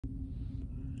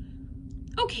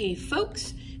Okay,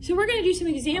 folks, so we're going to do some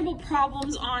example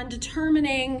problems on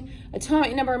determining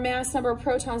atomic number, mass number,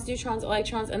 protons, neutrons,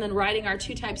 electrons, and then writing our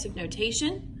two types of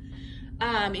notation.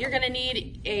 You're going to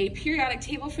need a periodic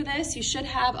table for this. You should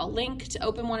have a link to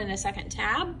open one in a second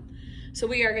tab. So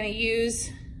we are going to use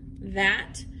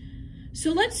that.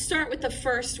 So let's start with the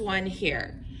first one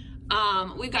here.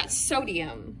 We've got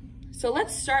sodium. So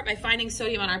let's start by finding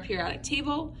sodium on our periodic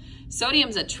table.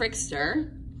 Sodium's a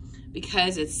trickster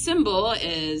because its symbol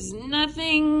is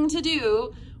nothing to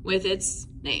do with its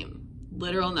name,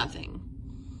 literal nothing.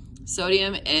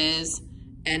 Sodium is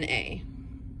Na,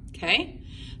 okay?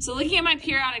 So looking at my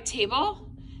periodic table,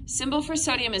 symbol for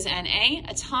sodium is Na,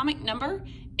 atomic number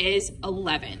is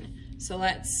 11. So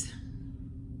let's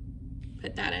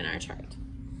put that in our chart.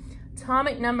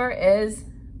 Atomic number is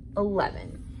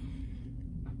 11.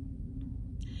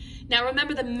 Now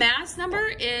remember, the mass number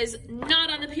is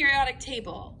not on the periodic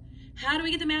table. How do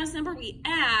we get the mass number? We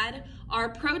add our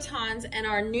protons and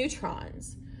our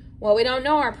neutrons. Well, we don't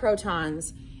know our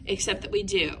protons, except that we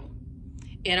do.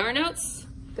 In our notes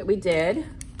that we did,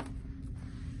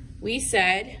 we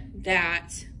said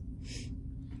that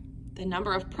the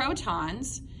number of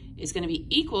protons is going to be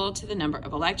equal to the number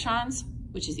of electrons,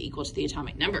 which is equal to the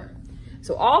atomic number.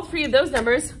 So all three of those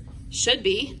numbers should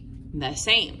be the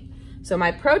same. So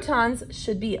my protons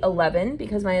should be 11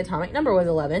 because my atomic number was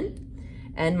 11.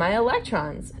 And my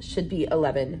electrons should be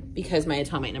 11 because my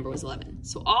atomic number was 11.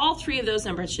 So all three of those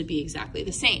numbers should be exactly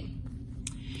the same.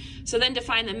 So then to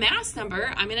find the mass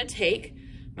number, I'm going to take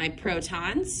my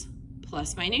protons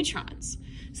plus my neutrons.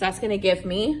 So that's going to give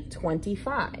me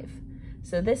 25.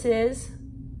 So this is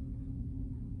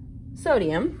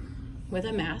sodium with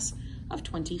a mass of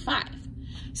 25.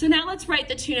 So now let's write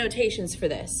the two notations for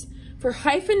this. For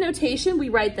hyphen notation, we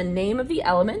write the name of the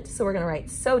element. So we're going to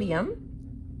write sodium.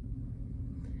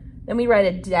 Then we write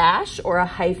a dash or a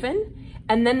hyphen,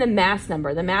 and then the mass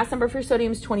number. The mass number for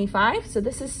sodium is 25, so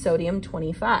this is sodium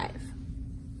 25.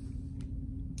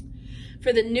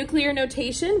 For the nuclear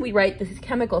notation, we write the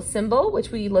chemical symbol,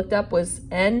 which we looked up was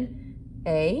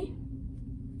Na.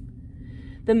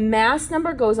 The mass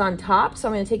number goes on top, so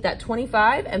I'm going to take that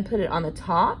 25 and put it on the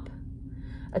top.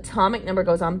 Atomic number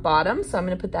goes on bottom, so I'm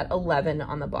going to put that 11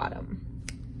 on the bottom.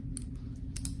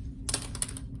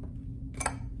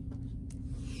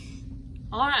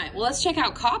 All right, well, let's check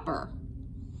out copper.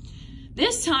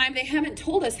 This time, they haven't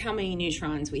told us how many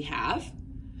neutrons we have,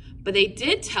 but they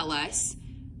did tell us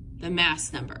the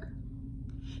mass number.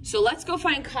 So let's go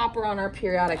find copper on our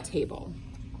periodic table.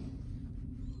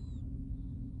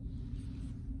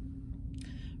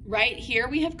 Right here,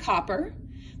 we have copper.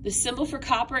 The symbol for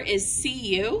copper is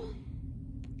Cu,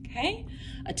 okay?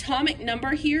 Atomic number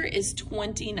here is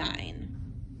 29.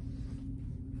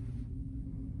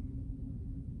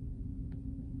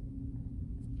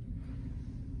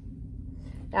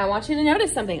 Now I want you to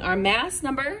notice something. Our mass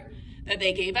number that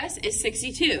they gave us is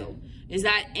 62. Is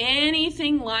that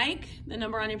anything like the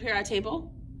number on your periodic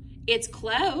table? It's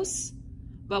close,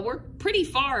 but we're pretty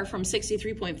far from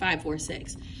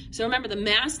 63.546. So remember, the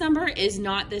mass number is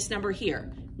not this number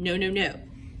here. No, no, no.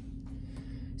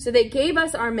 So they gave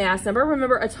us our mass number.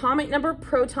 Remember, atomic number,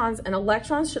 protons, and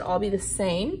electrons should all be the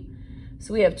same.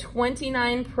 So we have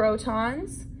 29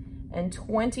 protons and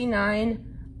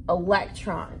 29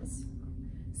 electrons.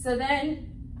 So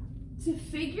then, to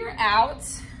figure out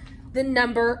the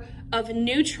number of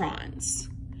neutrons,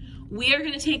 we are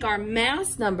going to take our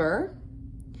mass number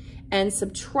and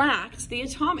subtract the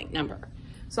atomic number.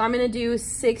 So I'm going to do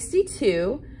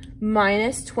 62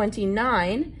 minus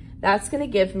 29. That's going to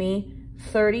give me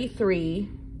 33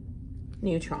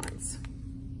 neutrons.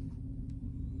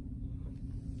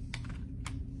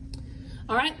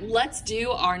 All right, let's do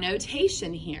our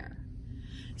notation here.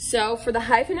 So for the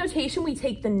hyphen notation, we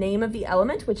take the name of the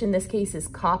element, which in this case is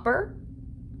copper.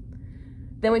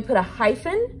 Then we put a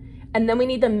hyphen, and then we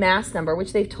need the mass number,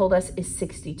 which they've told us is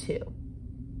 62.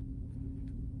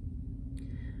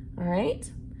 All right.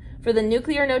 For the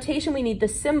nuclear notation, we need the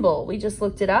symbol. We just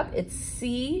looked it up. It's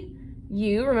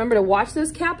Cu. Remember to watch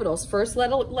those capitals. First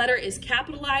letter is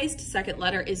capitalized, second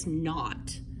letter is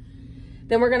not.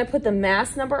 Then we're going to put the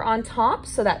mass number on top,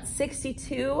 so that's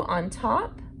 62 on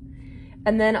top.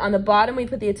 And then on the bottom, we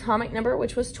put the atomic number,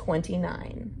 which was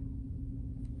 29.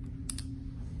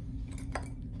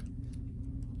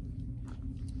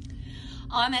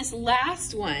 On this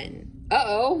last one,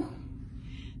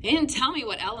 they didn't tell me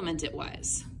what element it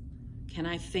was. Can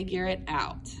I figure it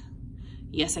out?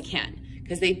 Yes, I can,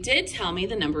 because they did tell me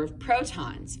the number of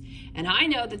protons. And I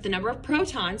know that the number of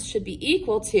protons should be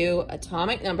equal to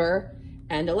atomic number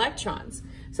and electrons.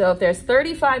 So if there's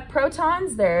 35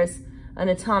 protons, there's an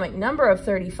atomic number of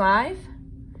 35,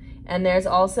 and there's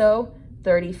also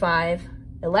 35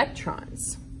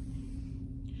 electrons.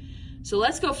 So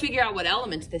let's go figure out what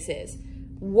element this is.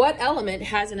 What element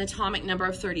has an atomic number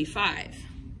of 35?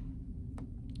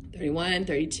 31,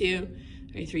 32,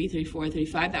 33, 34,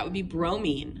 35, that would be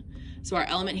bromine. So our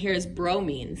element here is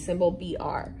bromine, symbol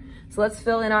Br. So let's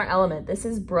fill in our element. This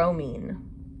is bromine.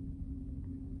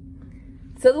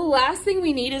 So the last thing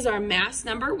we need is our mass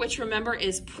number, which remember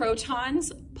is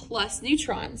protons plus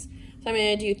neutrons. So I'm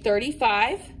going to do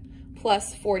 35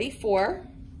 plus 44,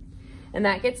 and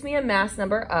that gets me a mass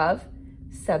number of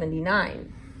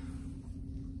 79.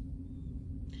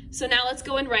 So now let's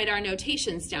go and write our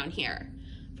notations down here.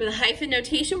 For the hyphen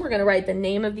notation, we're going to write the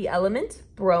name of the element,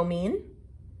 bromine,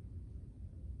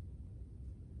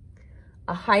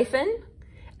 a hyphen,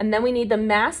 and then we need the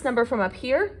mass number from up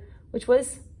here, which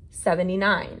was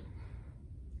 79.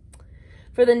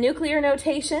 For the nuclear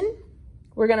notation,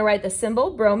 we're going to write the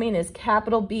symbol. Bromine is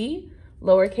capital B,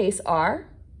 lowercase r.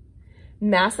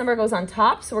 Mass number goes on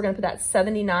top, so we're going to put that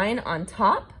 79 on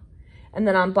top. And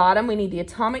then on bottom, we need the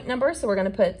atomic number, so we're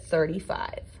going to put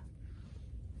 35.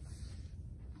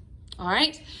 All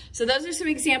right, so those are some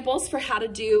examples for how to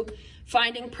do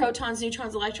finding protons,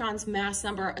 neutrons, electrons, mass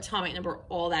number, atomic number,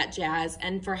 all that jazz,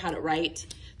 and for how to write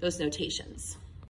those notations.